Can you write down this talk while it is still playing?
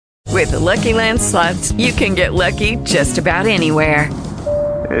With the Lucky Land Slots, you can get lucky just about anywhere.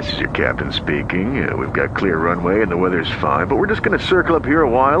 This is your captain speaking. We've got clear runway and the weather's fine, but we're just going to circle up here a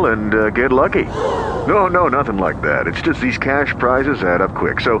while and get lucky. No, nothing like that. It's just these cash prizes add up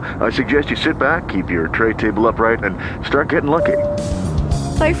quick. So I suggest you sit back, keep your tray table upright, and start getting lucky.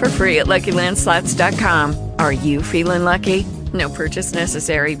 Play for free at LuckyLandSlots.com. Are you feeling lucky? No purchase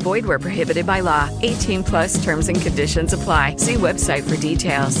necessary. Void where prohibited by law. 18 plus terms and conditions apply. See website for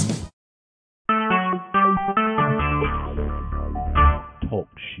details. Talk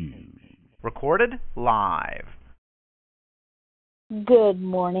shoes. Recorded live. Good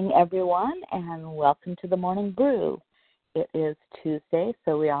morning, everyone, and welcome to the Morning Brew. It is Tuesday,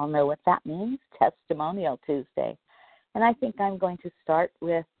 so we all know what that means, Testimonial Tuesday. And I think I'm going to start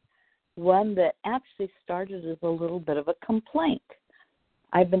with one that actually started as a little bit of a complaint.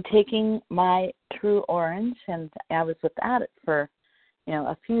 I've been taking my True Orange, and I was without it for,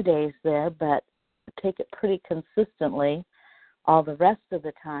 a few days there, but I take it pretty consistently all the rest of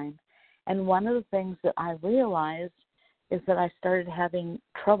the time. And one of the things that I realized is that I started having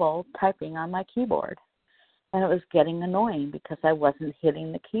trouble typing on my keyboard. And it was getting annoying because I wasn't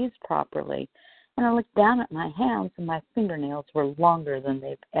hitting the keys properly. And I looked down at my hands, and my fingernails were longer than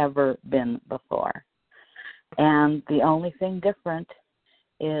they've ever been before. And the only thing different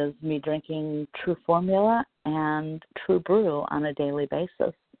is me drinking True Formula and True Brew on a daily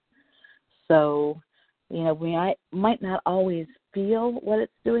basis. So, we might not always feel what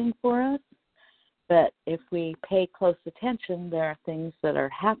it's doing for us, but if we pay close attention, there are things that are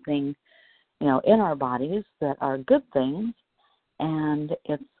happening, in our bodies that are good things, and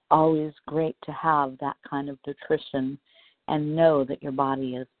it's always great to have that kind of nutrition and know that your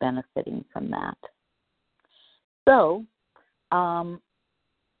body is benefiting from that. So,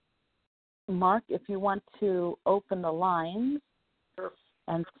 Mark, if you want to open the lines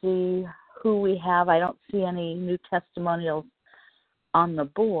and see who we have. I don't see any new testimonials on the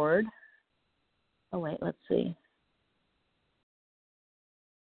board. Oh, wait, let's see.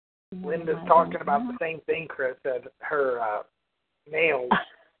 Linda's talking about the same thing, Chris, that her nails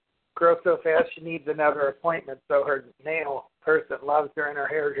grow so fast she needs another appointment, so her nail person loves her and her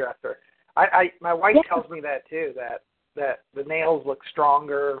hairdresser. My wife tells me that, too, that the nails look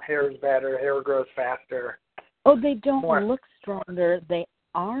stronger, hair's better, hair grows faster. Oh, they don't look stronger. They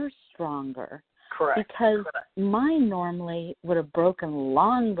are stronger. Correct. Because mine normally would have broken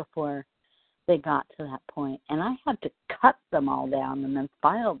long before they got to that point, and I had to cut them all down and then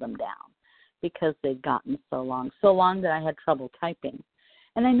file them down because they'd gotten so long that I had trouble typing.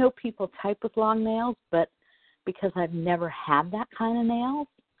 And I know people type with long nails, but because I've never had that kind of nails,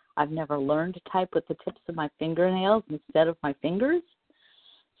 I've never learned to type with the tips of my fingernails instead of my fingers.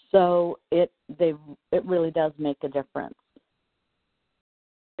 So it really does make a difference.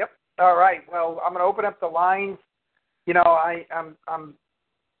 Yep. All right. Well, I'm going to open up the lines. I'm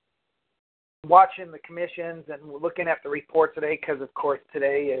watching the commissions and looking at the report today because, of course,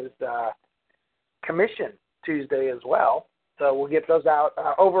 today is Commission Tuesday as well. So we'll get those out.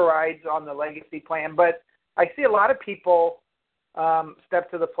 Overrides on the legacy plan. But I see a lot of people step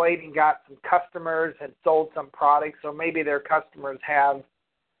to the plate and got some customers and sold some products. So maybe their customers have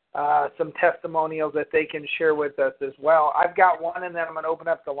some testimonials that they can share with us as well. I've got one, and then I'm going to open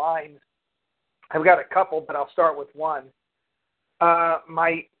up the lines. I've got a couple, but I'll start with one. I've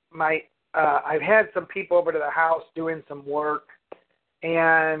had some people over to the house doing some work,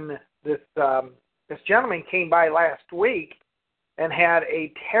 and this gentleman came by last week and had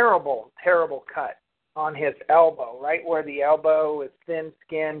a terrible, terrible cut on his elbow, right where the elbow is thin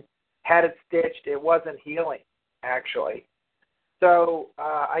skin, had it stitched. It wasn't healing, actually. So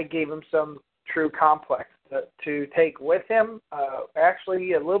I gave him some True Complex to take with him.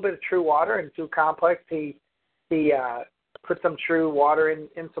 Actually, a little bit of True Water and True Complex. He put some True Water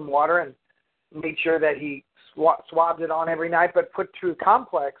in some water and made sure that he swabbed it on every night, but put True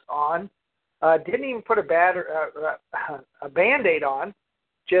Complex on. Didn't even put a Band-Aid on,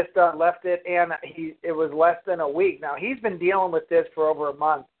 just left it, and it was less than a week. Now, he's been dealing with this for over a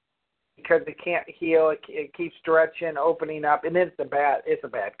month because it can't heal. It keeps stretching, opening up, and it's a bad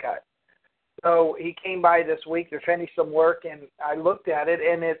cut. So he came by this week to finish some work, and I looked at it,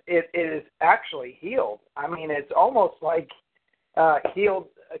 and it is actually healed. I mean, it's almost like healed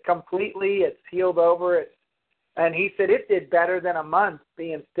completely. It's healed over. And he said it did better than a month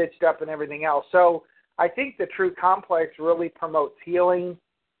being stitched up and everything else. So I think the True Complex really promotes healing.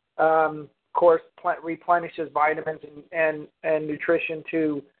 Of course, replenishes vitamins and nutrition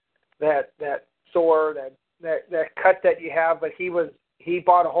to that sore, that cut that you have. But he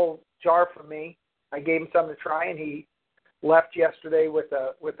bought a whole jar from me. I gave him some to try, and he left yesterday with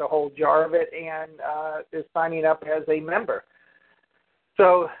a whole jar of it and is signing up as a member.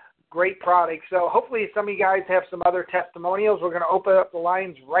 So great product. So hopefully some of you guys have some other testimonials. We're going to open up the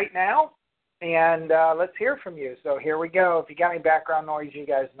lines right now, and let's hear from you. So here we go. If you got any background noise, you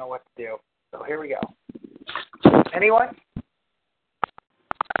guys know what to do. So here we go. Anyone?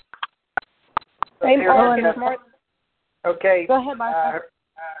 Hey, Mark. Okay. Go ahead, Martha.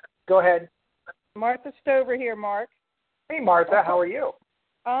 Go ahead. Martha Stover here, Mark. Hey, Martha. How are you?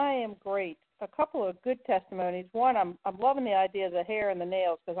 I am great. A couple of good testimonies. One, I'm loving the idea of the hair and the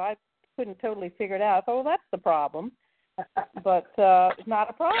nails because I couldn't totally figure it out. I thought, well, that's the problem. But it's not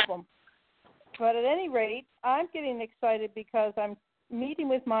a problem. But at any rate, I'm getting excited because I'm meeting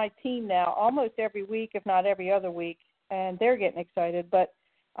with my team now almost every week, if not every other week, and they're getting excited. But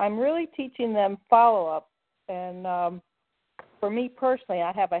I'm really teaching them follow-up. And for me personally,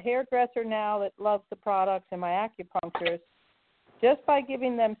 I have a hairdresser now that loves the products and my acupuncturist just by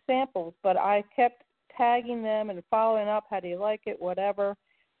giving them samples. But I kept tagging them and following up. How do you like it? Whatever.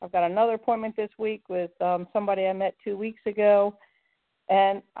 I've got another appointment this week with somebody I met 2 weeks ago.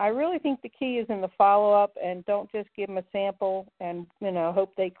 And I really think the key is in the follow-up, and don't just give them a sample and,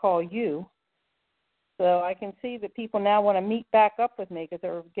 hope they call you. So I can see that people now want to meet back up with me because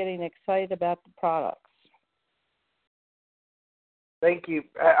they're getting excited about the products. Thank you.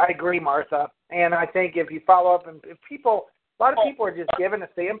 I agree, Martha. And I think if you follow up, and if a lot of people are just given a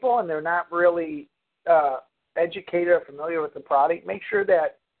sample and they're not really educated or familiar with the product, make sure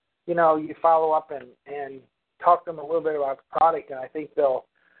that, you follow up and talk to them a little bit about the product, and I think they'll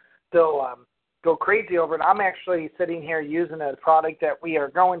go crazy over it. I'm actually sitting here using a product that we are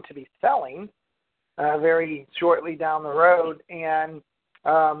going to be selling very shortly down the road, and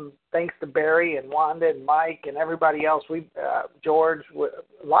thanks to Barry and Wanda and Mike and everybody else, George,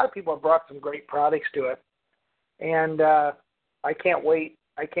 a lot of people have brought some great products to it, and I can't wait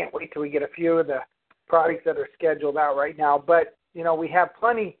till we get a few of the products that are scheduled out right now. But we have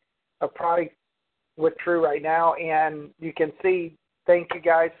plenty of products with True right now, and you can see. Thank you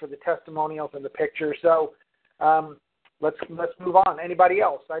guys for the testimonials and the pictures. So let's move on. Anybody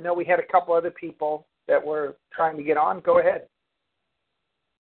else? I know we had a couple other people that were trying to get on. Go ahead.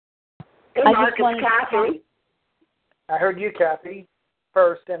 Hey, Mark, it's Kathy. I heard you, Kathy,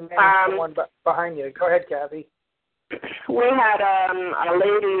 first, and then the one behind you. Go ahead, Kathy. We had a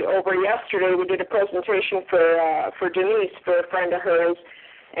lady over yesterday. We did a presentation for Denise, for a friend of hers,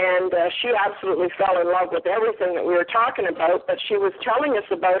 and she absolutely fell in love with everything that we were talking about, but she was telling us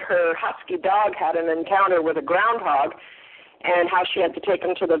about her husky dog had an encounter with a groundhog and how she had to take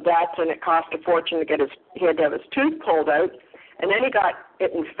him to the vet, and it cost a fortune he had to have his tooth pulled out, and then he got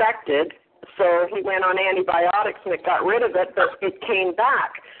it infected, so he went on antibiotics and it got rid of it, but it came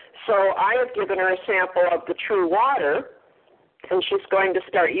back. So I have given her a sample of the True Water, and she's going to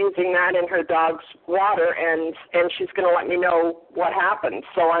start using that in her dog's water, and she's going to let me know what happens.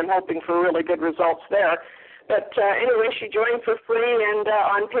 So I'm hoping for really good results there. But anyway, she joined for free, and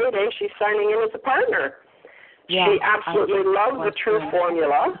on payday, she's signing in as a partner. Yeah, she absolutely loved the True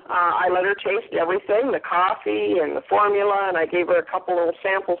formula. I let her taste everything, the coffee and the formula, and I gave her a couple little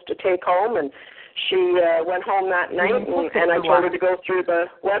samples to take home, and she went home that night, and I told her to go through the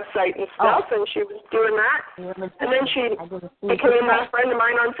website and stuff, and she was doing that. And then she became a friend of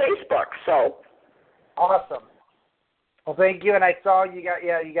mine on Facebook. So awesome. Well, thank you. And I saw you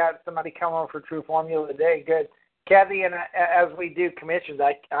got somebody coming over for True Formula today. Good, Kathy. And as we do commissions,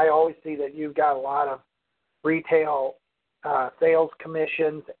 I always see that you've got a lot of retail sales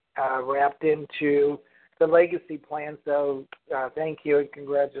commissions wrapped into the legacy plan. So thank you and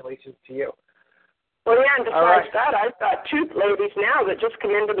congratulations to you. Well, yeah, and besides that, I've got two ladies now that just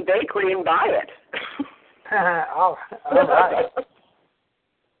come into the bakery and buy it. All right.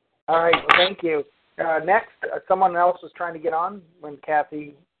 All right, well, thank you. Next, someone else was trying to get on when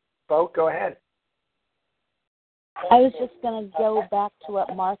Kathy spoke. Go ahead. I was just going to go back to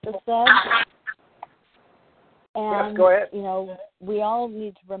what Martha said. And, yes, go ahead. We all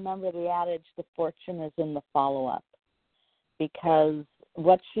need to remember the adage, the fortune is in the follow-up, because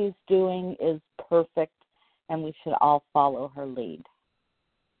what she's doing is perfect, and we should all follow her lead.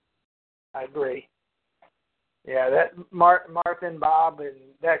 I agree. Yeah, that Martha and Bob and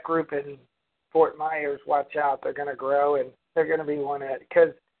that group in Fort Myers, watch out. They're going to grow, and they're going to be one at, because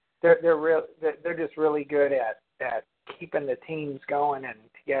they're just really good at keeping the teams going and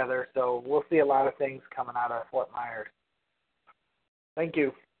together. So we'll see a lot of things coming out of Fort Myers. Thank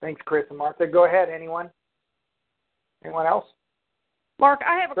you. Thanks, Chris and Martha. Go ahead. Anyone else? Mark,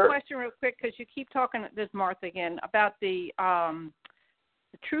 I have a question real quick because you keep talking, this Martha again, about the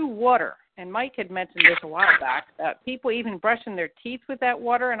True Water. and Mike had mentioned this a while back, people even brushing their teeth with that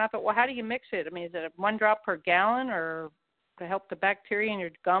water, and I thought, well, how do you mix it? I mean, is it 1 drop per gallon or to help the bacteria in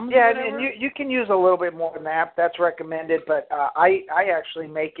your gums? Yeah, or whatever? and you can use a little bit more than that. That's recommended, but I actually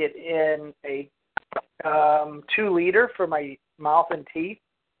make it in a 2-liter for my mouth and teeth.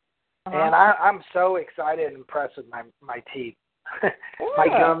 And I'm so excited and impressed with my teeth. My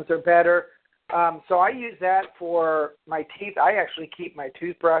gums are better. So I use that for my teeth. I actually keep my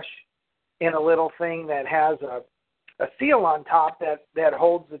toothbrush in a little thing that has a seal on top that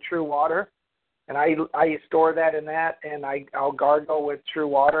holds the true water. And I store that in that, and I'll gargle with true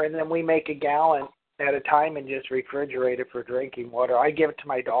water. And then we make a gallon at a time and just refrigerate it for drinking water. I give it to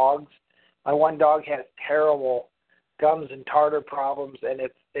my dogs. My one dog has terrible gums and tartar problems, and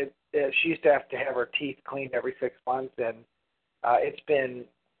she used to have her teeth cleaned every 6 months, and it's been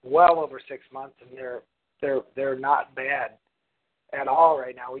well over 6 months, and they're not bad at all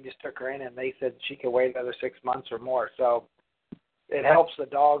right now. We just took her in, and they said she could wait another 6 months or more. So it helps the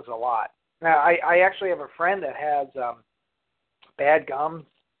dogs a lot. Now, I actually have a friend that has bad gums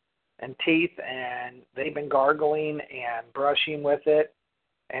and teeth, and they've been gargling and brushing with it,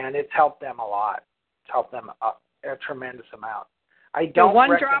 and it's helped them a lot. It's helped them a tremendous amount. I don't. So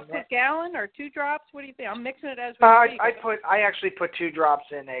 1 drop per gallon or 2 drops? What do you think? I'm mixing it as we speak. I actually put 2 drops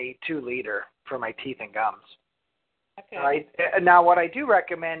in a 2-liter for my teeth and gums. Okay. All right. Now, what I do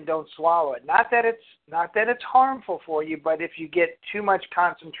recommend, don't swallow it. Not that it's harmful for you, but if you get too much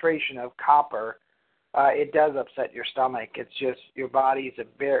concentration of copper, it does upset your stomach. It's just your body's a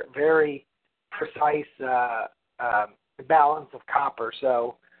very, very precise balance of copper.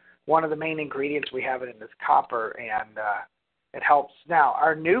 So one of the main ingredients we have in it is copper, and it helps. Now,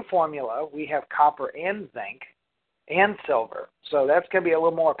 our new formula, we have copper and zinc and silver. So that's going to be a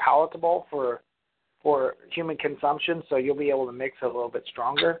little more palatable for human consumption, so you'll be able to mix it a little bit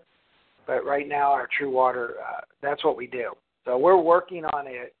stronger. But right now, our true water, that's what we do. So we're working on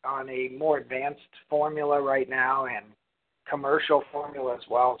a more advanced formula right now and commercial formula as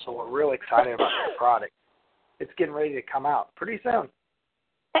well, so we're really excited about that product. It's getting ready to come out pretty soon.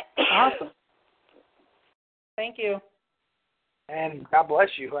 Awesome. Thank you. And God bless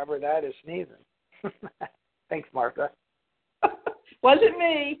you, whoever that is sneezing. Thanks, Martha. Wasn't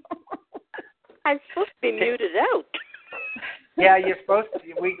me. I'm supposed to be muted out. Yeah, you're supposed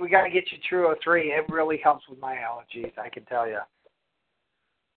to. We got to get you True 03. It really helps with my allergies, I can tell you.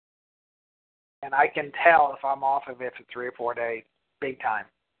 And I can tell if I'm off of it for 3 or 4 days, big time.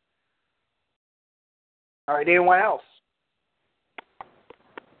 All right, anyone else?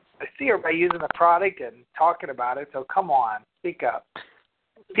 I see everybody using the product and talking about it, so come on, speak up.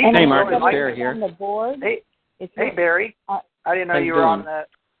 Hey, Mark, it's Barry here. On the board, hey, Barry. I didn't know you were on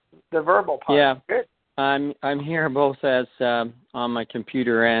the verbal part. Yeah. Good. I'm here both as on my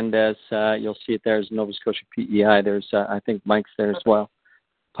computer and as you'll see it there as Nova Scotia PEI. There's I think Mike's there as well,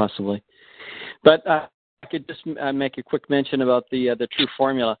 possibly. But I could just make a quick mention about the True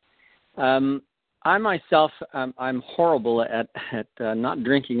Formula. I myself, I'm horrible at not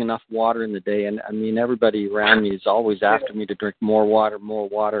drinking enough water in the day, and I mean everybody around me is always after me to drink more water, more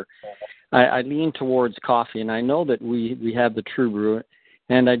water. I lean towards coffee, and I know that we have the True Brew,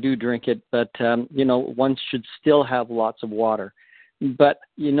 and I do drink it, but one should still have lots of water. But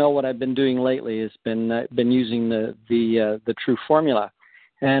what I've been doing lately has been using the True Formula,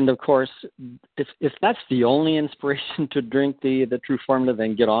 and of course, if that's the only inspiration to drink the True Formula,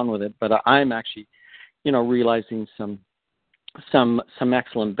 then get on with it. But I'm actually, realizing some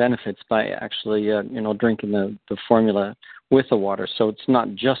excellent benefits by actually drinking the formula with the water. So it's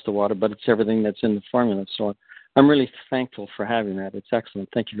not just the water, but it's everything that's in the formula. So I'm really thankful for having that. It's excellent.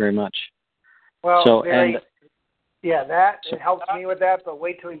 Thank you very much. Well, it helps me with that, but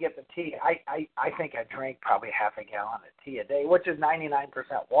wait till you get the tea. I think I drink probably half a gallon of tea a day, which is 99%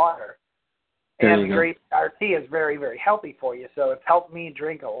 water. And our tea is very, very healthy for you, so it's helped me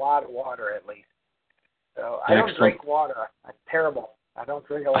drink a lot of water at least. So I don't drink water. It's terrible. I don't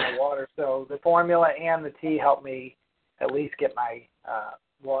drink a lot of water. So the formula and the tea help me at least get my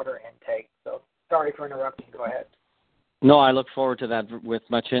water intake. So sorry for interrupting. Go ahead. No, I look forward to that with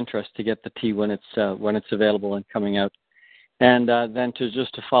much interest to get the tea when it's available and coming out. And then to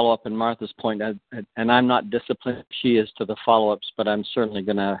follow up on Martha's point, and I'm not disciplined, she is to the follow-ups, but I'm certainly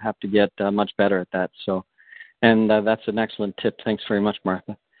going to have to get much better at that. So, and that's an excellent tip. Thanks very much,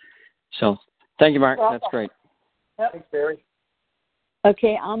 Martha. So, thank you, Mark. That's great. Yep. Thanks, Barry.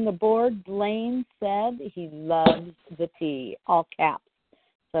 Okay, on the board, Blaine said he loves the tea, all caps.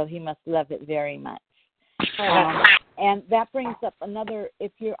 So he must love it very much. And that brings up another,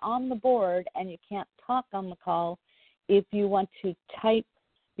 if you're on the board and you can't talk on the call, if you want to type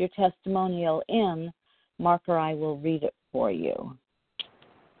your testimonial in, Mark or I will read it for you.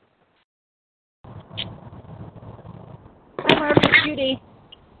 Hi, Mark. It's Judy.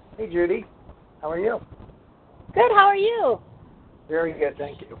 Hey, Judy. How are you? Good. How are you? Very good,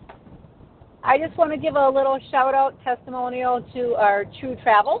 thank you. I just want to give a little shout-out testimonial to our True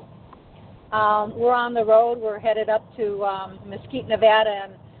Travel. We're on the road. We're headed up to Mesquite, Nevada,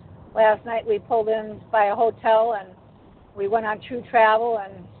 and last night we pulled in by a hotel, and we went on True Travel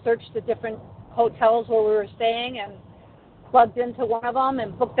and searched the different hotels where we were staying and plugged into one of them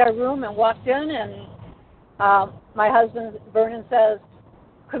and booked our room and walked in, and my husband, Vernon, says,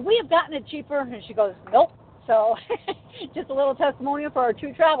 "Could we have gotten it cheaper?" And she goes, "Nope." So just a little testimonial for our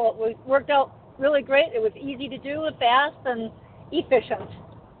True Travel. It worked out really great. It was easy to do, fast, and efficient.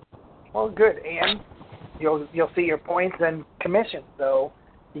 Well, good. And you'll see your points and commission. So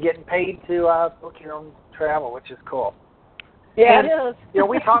you're getting paid to book your own travel, which is cool. Yeah, and, it is.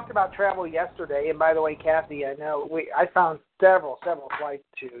 We talked about travel yesterday. And by the way, Kathy, I know I found several flights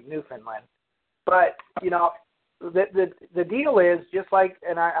to Newfoundland. But, the deal is just like,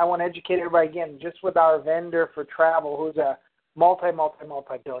 and I want to educate everybody again, just with our vendor for travel, who's a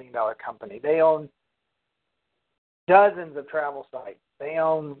multi-billion-dollar company. They own dozens of travel sites. They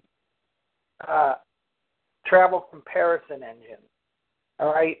own travel comparison engines.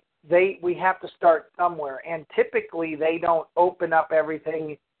 All right, we have to start somewhere, and typically they don't open up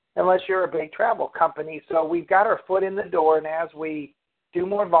everything unless you're a big travel company. So we've got our foot in the door, and as we do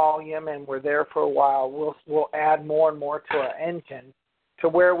more volume and we're there for a while, we'll add more and more to our engine to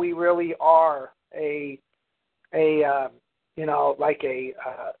where we really are a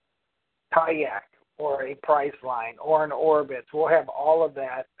kayak or a Priceline or an Orbitz. We'll have all of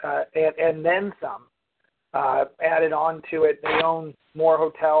that and then some added on to it. They own more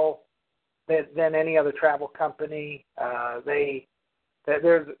hotel than any other travel company. We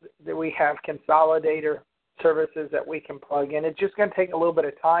have consolidator services that we can plug in. It's just going to take a little bit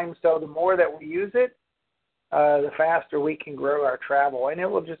of time. So the more that we use it, the faster we can grow our travel, and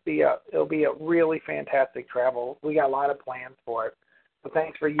it'll be a really fantastic travel. We got a lot of plans for it. So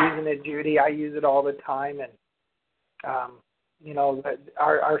thanks for using it, Judy. I use it all the time, and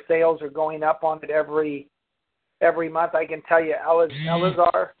our sales are going up on it every month. I can tell you,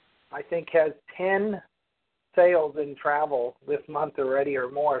 Elazar, I think, has 10 sales in travel this month already or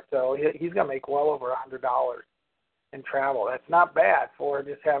more. So he's going to make well over $100 in travel. That's not bad for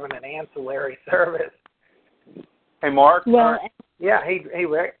just having an ancillary service. Hey, Mark. Well, yeah. Hey,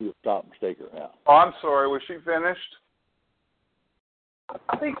 Rick. You stop mistaker. Yeah. Oh, I'm sorry. Was she finished?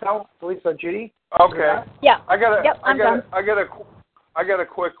 I think so. So, Judy. Okay. Yeah. I got a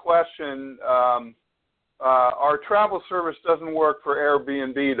quick question. Our travel service doesn't work for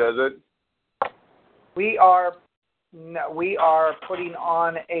Airbnb, does it? We are putting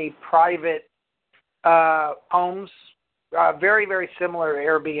on a private homes, very, very similar to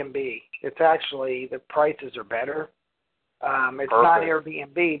Airbnb. It's actually, the prices are better. It's Perfect. not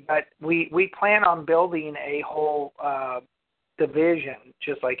Airbnb, but we plan on building a whole division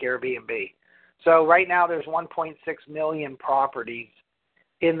just like Airbnb. So right now there's 1.6 million properties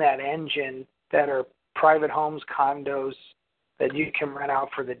in that engine that are private homes, condos that you can rent out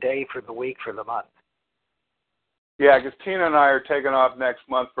for the day, for the week, for the month. Yeah, because Tina and I are taking off next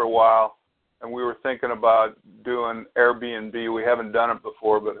month for a while, and we were thinking about doing Airbnb. We haven't done it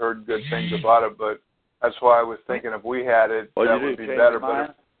before, but heard good things about it. But that's why I was thinking if we had it, that would be better.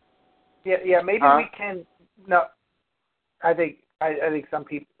 But maybe we can. No, I think some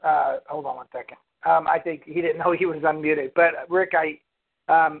people. Hold on one second. I think he didn't know he was unmuted. But Rick,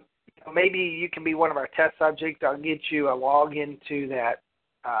 maybe you can be one of our test subjects. I'll get you a login to that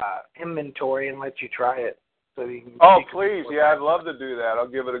inventory and let you try it. So you can please. Yeah, I'd love to do that. I'll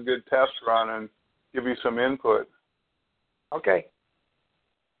give it a good test run and give you some input. Okay.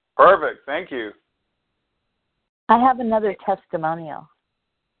 Perfect. Thank you. I have another testimonial.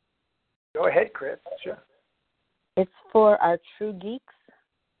 Go ahead, Chris. Sure. It's for our True Geeks,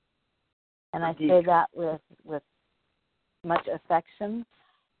 and I say that with much affection.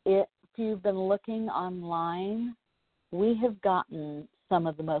 If you've been looking online, we have gotten some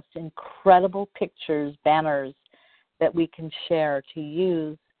of the most incredible pictures, banners that we can share to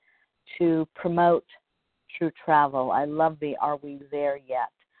use to promote True Travel. I love the "Are We There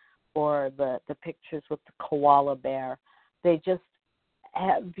Yet?" or the pictures with the koala bear. They just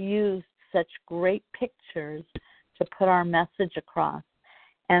have used such great pictures to put our message across,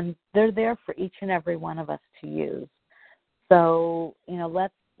 and they're there for each and every one of us to use. So,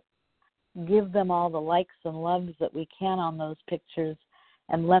 let's give them all the likes and loves that we can on those pictures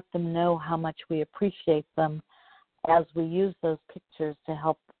and let them know how much we appreciate them as we use those pictures to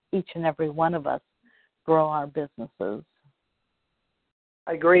help each and every one of us grow our businesses.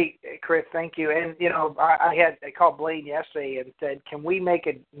 I agree, Chris. Thank you. And, I called Blaine yesterday and said, can we make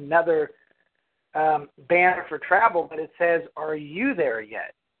another banner for travel, but it says, are you there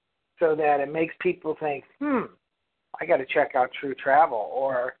yet? So that it makes people think, I got to check out True Travel,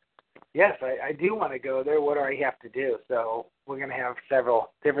 or yes, I do want to go there. What do I have to do? So we're going to have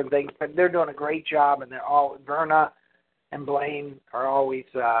several different things, but they're doing a great job, and they're all, Verna and Blaine are always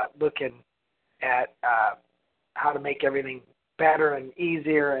looking at how to make everything better and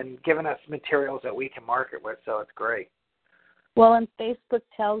easier and giving us materials that we can market with, so it's great. Well, and Facebook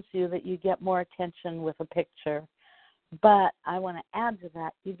tells you that you get more attention with a picture, but I want to add to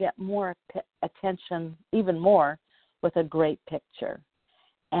that, you get more attention, even more, with a great picture.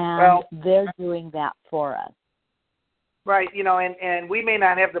 And they're doing that for us. Right, and we may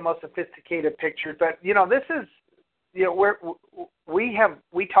not have the most sophisticated pictures, but, this is,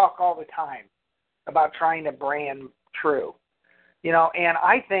 we talk all the time about trying to brand True. And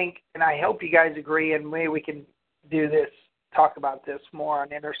I think, and I hope you guys agree, and maybe we can do this, talk about this more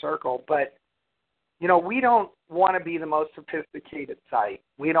on Inner Circle, but, we don't want to be the most sophisticated site.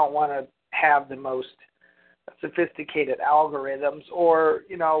 We don't want to have the most sophisticated algorithms or,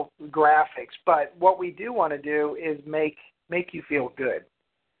 graphics. But what we do want to do is make you feel good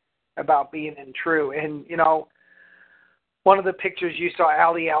about being in True. And, one of the pictures you saw,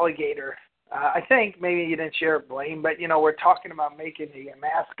 Allie Alligator, I think maybe you didn't share it, Blaine, but, we're talking about making a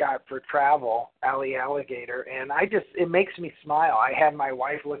mascot for travel, Allie Alligator, and it makes me smile. I had my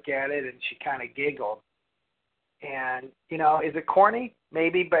wife look at it, and she kind of giggled. And, is it corny?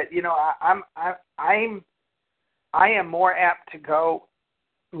 Maybe, but, I am more apt to go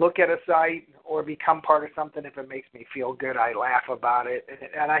look at a site or become part of something if it makes me feel good. I laugh about it.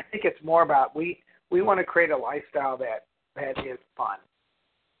 And I think it's more about we want to create a lifestyle that is fun.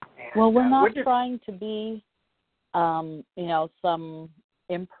 And, well, we're not trying to be, some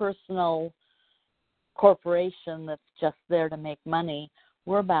impersonal corporation that's just there to make money.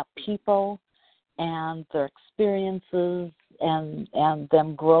 We're about people and their experiences and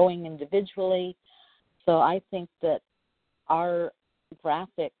them growing individually. So I think that our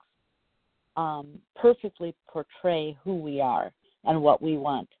graphics perfectly portray who we are and what we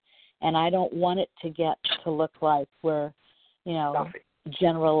want. And I don't want it to get to look like we're, Stuffy.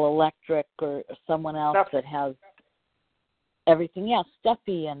 General Electric or someone else that has everything else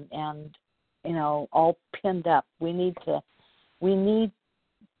stuffy and all pinned up. We need to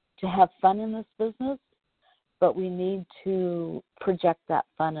have fun in this business, but we need to project that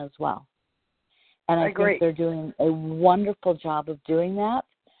fun as well. And I think they're doing a wonderful job of doing that,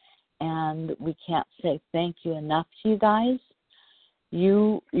 and we can't say thank you enough to you guys.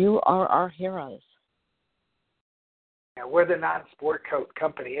 You are our heroes. Yeah, we're the non-sport coat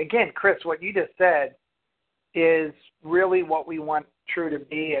company. Again, Chris, what you just said is really what we want True to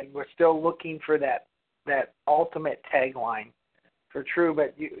be, and we're still looking for that ultimate tagline for True.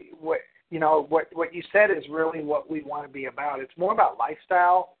 But what you said is really what we want to be about. It's more about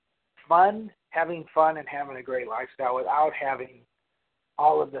lifestyle, fun, having fun, and having a great lifestyle without having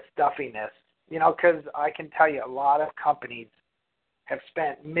all of the stuffiness. Because I can tell you a lot of companies have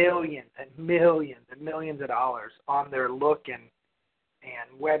spent millions and millions and millions of dollars on their look and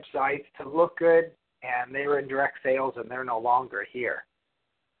websites to look good, and they were in direct sales, and they're no longer here.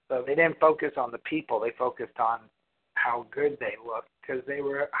 So they didn't focus on the people. They focused on how good they looked because they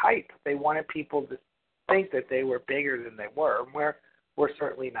were hyped. They wanted people to think that they were bigger than they were. And we're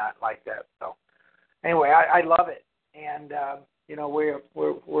certainly not like that. So anyway, I love it. And,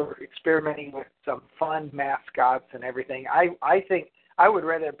 we're experimenting with some fun mascots and everything. I think I would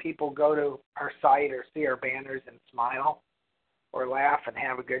rather people go to our site or see our banners and smile or laugh and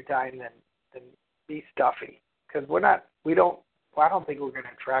have a good time than be stuffy. Because I don't think we're going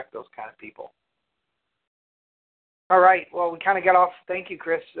to attract those kind of people. All right. Well, we kind of got off. Thank you,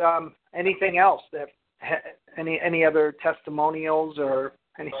 Chris. Anything else any other testimonials or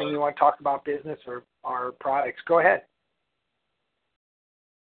anything you want to talk about business or our products? Go ahead.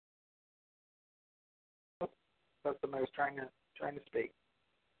 That's what I was trying to speak.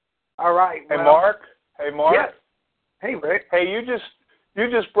 All right. Hey, Mark. Yes. Hey, Rick. Hey, you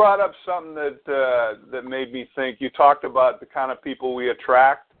just brought up something that made me think. You talked about the kind of people we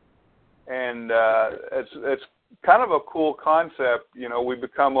attract, and it's kind of a cool concept. We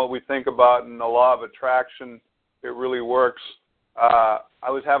become what we think about, and the law of attraction, it really works. I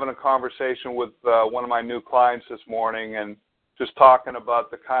was having a conversation with one of my new clients this morning, and just talking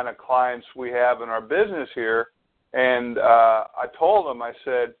about the kind of clients we have in our business here. And I told him, I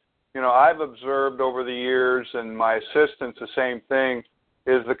said, I've observed over the years, and my assistants the same thing,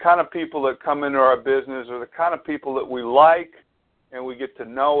 is the kind of people that come into our business are the kind of people that we like and we get to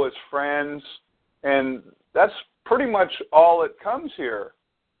know as friends, and that's pretty much all that comes here.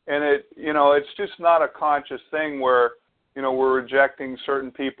 And it's just not a conscious thing where, we're rejecting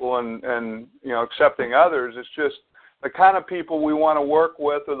certain people and accepting others. It's just the kind of people we want to work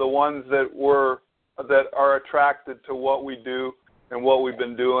with are the ones that are attracted to what we do and what we've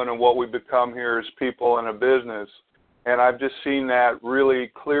been doing and what we've become here as people in a business. And I've just seen that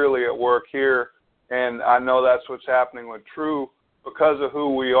really clearly at work here, and I know that's what's happening with True because of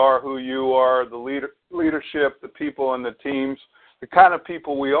who we are, who you are, the leadership, the people and the teams, the kind of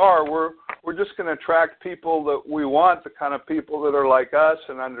people we are. We're just going to attract people that we want, the kind of people that are like us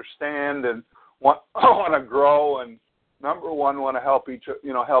and understand and want to grow, and number one, want to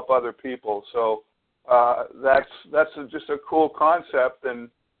help other people. So that's just a cool concept, and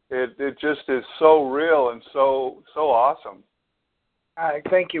it just is so real and so awesome.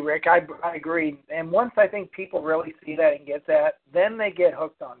 Thank you, Rick. I agree. And once I think people really see that and get that, then they get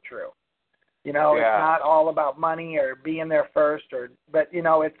hooked on True. It's not all about money or being there first, but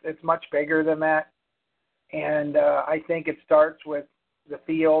it's much bigger than that. And I think it starts with the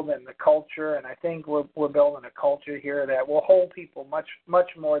field and the culture, and I think we're building a culture here that will hold people much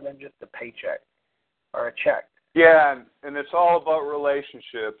more than just a paycheck or a check. Yeah, and it's all about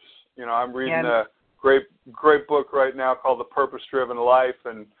relationships. I'm reading a great book right now called The Purpose-Driven Life,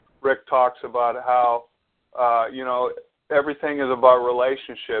 and Rick talks about how, everything is about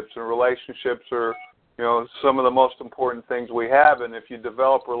relationships, and relationships are, some of the most important things we have. And if you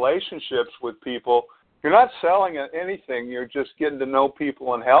develop relationships with people, you're not selling anything. You're just getting to know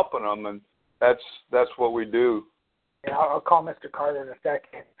people and helping them, and that's what we do. Yeah, I'll call Mr. Carter in a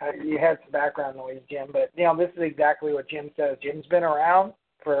second. You had some background noise, Jim, but this is exactly what Jim says. Jim's been around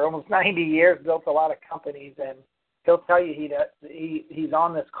for almost 90 years, built a lot of companies, and he'll tell you he's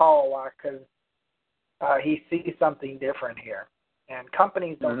on this call a lot because he sees something different here. And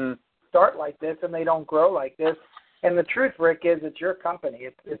companies don't start like this, and they don't grow like this. And the truth, Rick, is it's your company.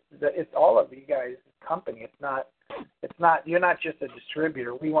 It's all of you guys' company. It's not. You're not just a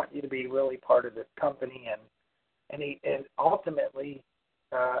distributor. We want you to be really part of this company and ultimately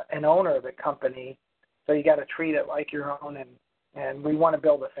an owner of the company. So you got to treat it like your own, and we want to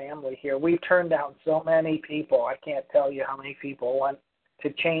build a family here. We've turned down so many people. I can't tell you how many people want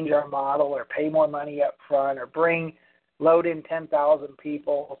to change our model or pay more money up front or load in 10,000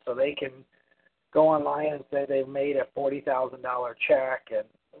 people so they can go online and say they've made a $40,000 check, and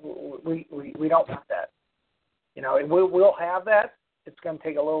we don't want that. We'll have that. It's going to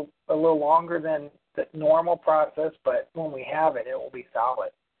take a little longer than the normal process, but when we have it, it will be solid.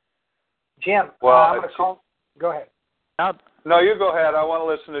 Jim, I'm going to call. Go ahead. No, you go ahead. I want to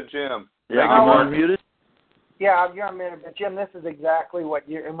listen to Jim. Yeah, I'm unmuted. Yeah, you're unmuted. But Jim, this is exactly what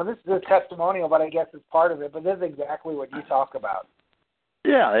this is a testimonial, but I guess it's part of it. But this is exactly what you talk about.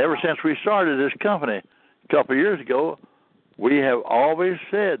 Yeah, ever since we started this company a couple of years ago, we have always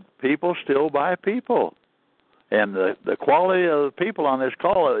said people still buy people. And the quality of the people on this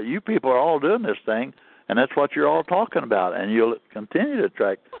call, you people are all doing this thing, and that's what you're all talking about. And you'll continue to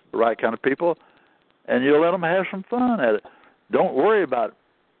attract the right kind of people, and you'll let them have some fun at it. Don't worry about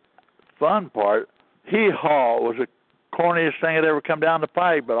the fun part. Hee-haw was the corniest thing that ever come down the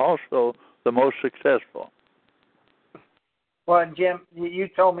pike, but also the most successful. Well, and Jim, you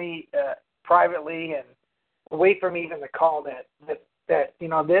told me privately and away from even the call that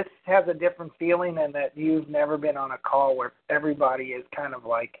this has a different feeling and that you've never been on a call where everybody is kind of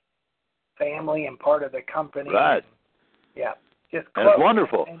like family and part of the company. Right. And, just and it's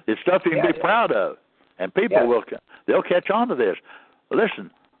wonderful. It's stuff you can be proud of, and people they'll catch on to this. Listen,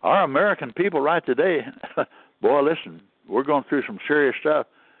 our American people right today, boy, listen, we're going through some serious stuff,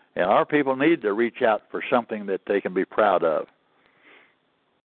 and our people need to reach out for something that they can be proud of,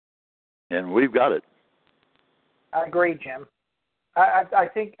 and we've got it. I agree, Jim. I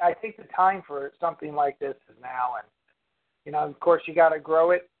think the time for something like this is now, and of course you got to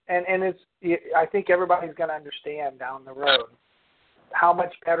grow it, and I think everybody's going to understand down the road how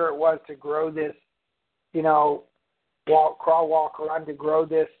much better it was to grow this, crawl, walk, run, to grow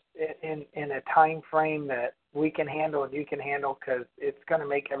this in a time frame that we can handle and you can handle, because it's going to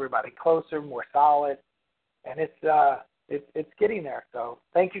make everybody closer, more solid, and it's getting there. So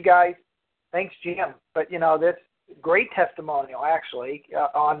thank you guys. Thanks, Jim. But this. Great testimonial, actually,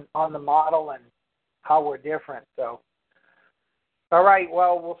 on the model and how we're different. So, all right.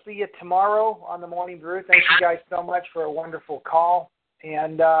 Well, we'll see you tomorrow on the Morning Brew. Thank you guys so much for a wonderful call,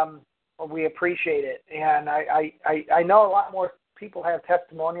 and we appreciate it. And I know a lot more people have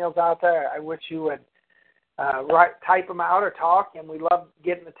testimonials out there, I wish you would type them out or talk, and we love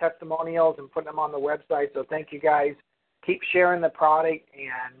getting the testimonials and putting them on the website. So thank you guys. Keep sharing the product,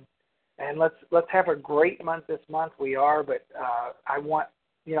 and let's have a great month this month. We are, but I want,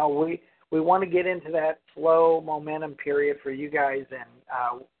 we want to get into that slow momentum period for you guys, and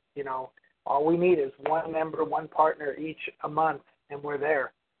all we need is one member, one partner each a month, and we're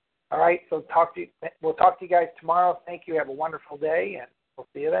there. All right, so we'll talk to you guys tomorrow. Thank you. Have a wonderful day, and we'll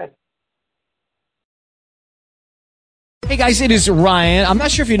see you then. Hey guys, it is Ryan. I'm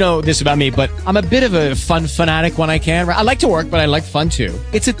not sure if you know this about me, but I'm a bit of a fun fanatic when I can. I like to work, but I like fun too.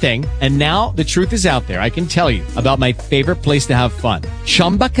 It's a thing. And now the truth is out there. I can tell you about my favorite place to have fun.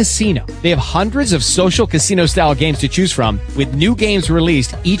 Chumba Casino. They have hundreds of social casino style games to choose from with new games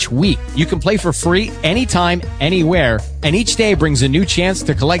released each week. You can play for free anytime, anywhere. And each day brings a new chance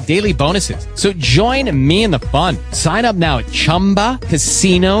to collect daily bonuses. So join me in the fun. Sign up now at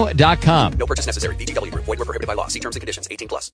ChumbaCasino.com. No purchase necessary. VGW Group. Void where prohibited by law. See terms and conditions. 18+.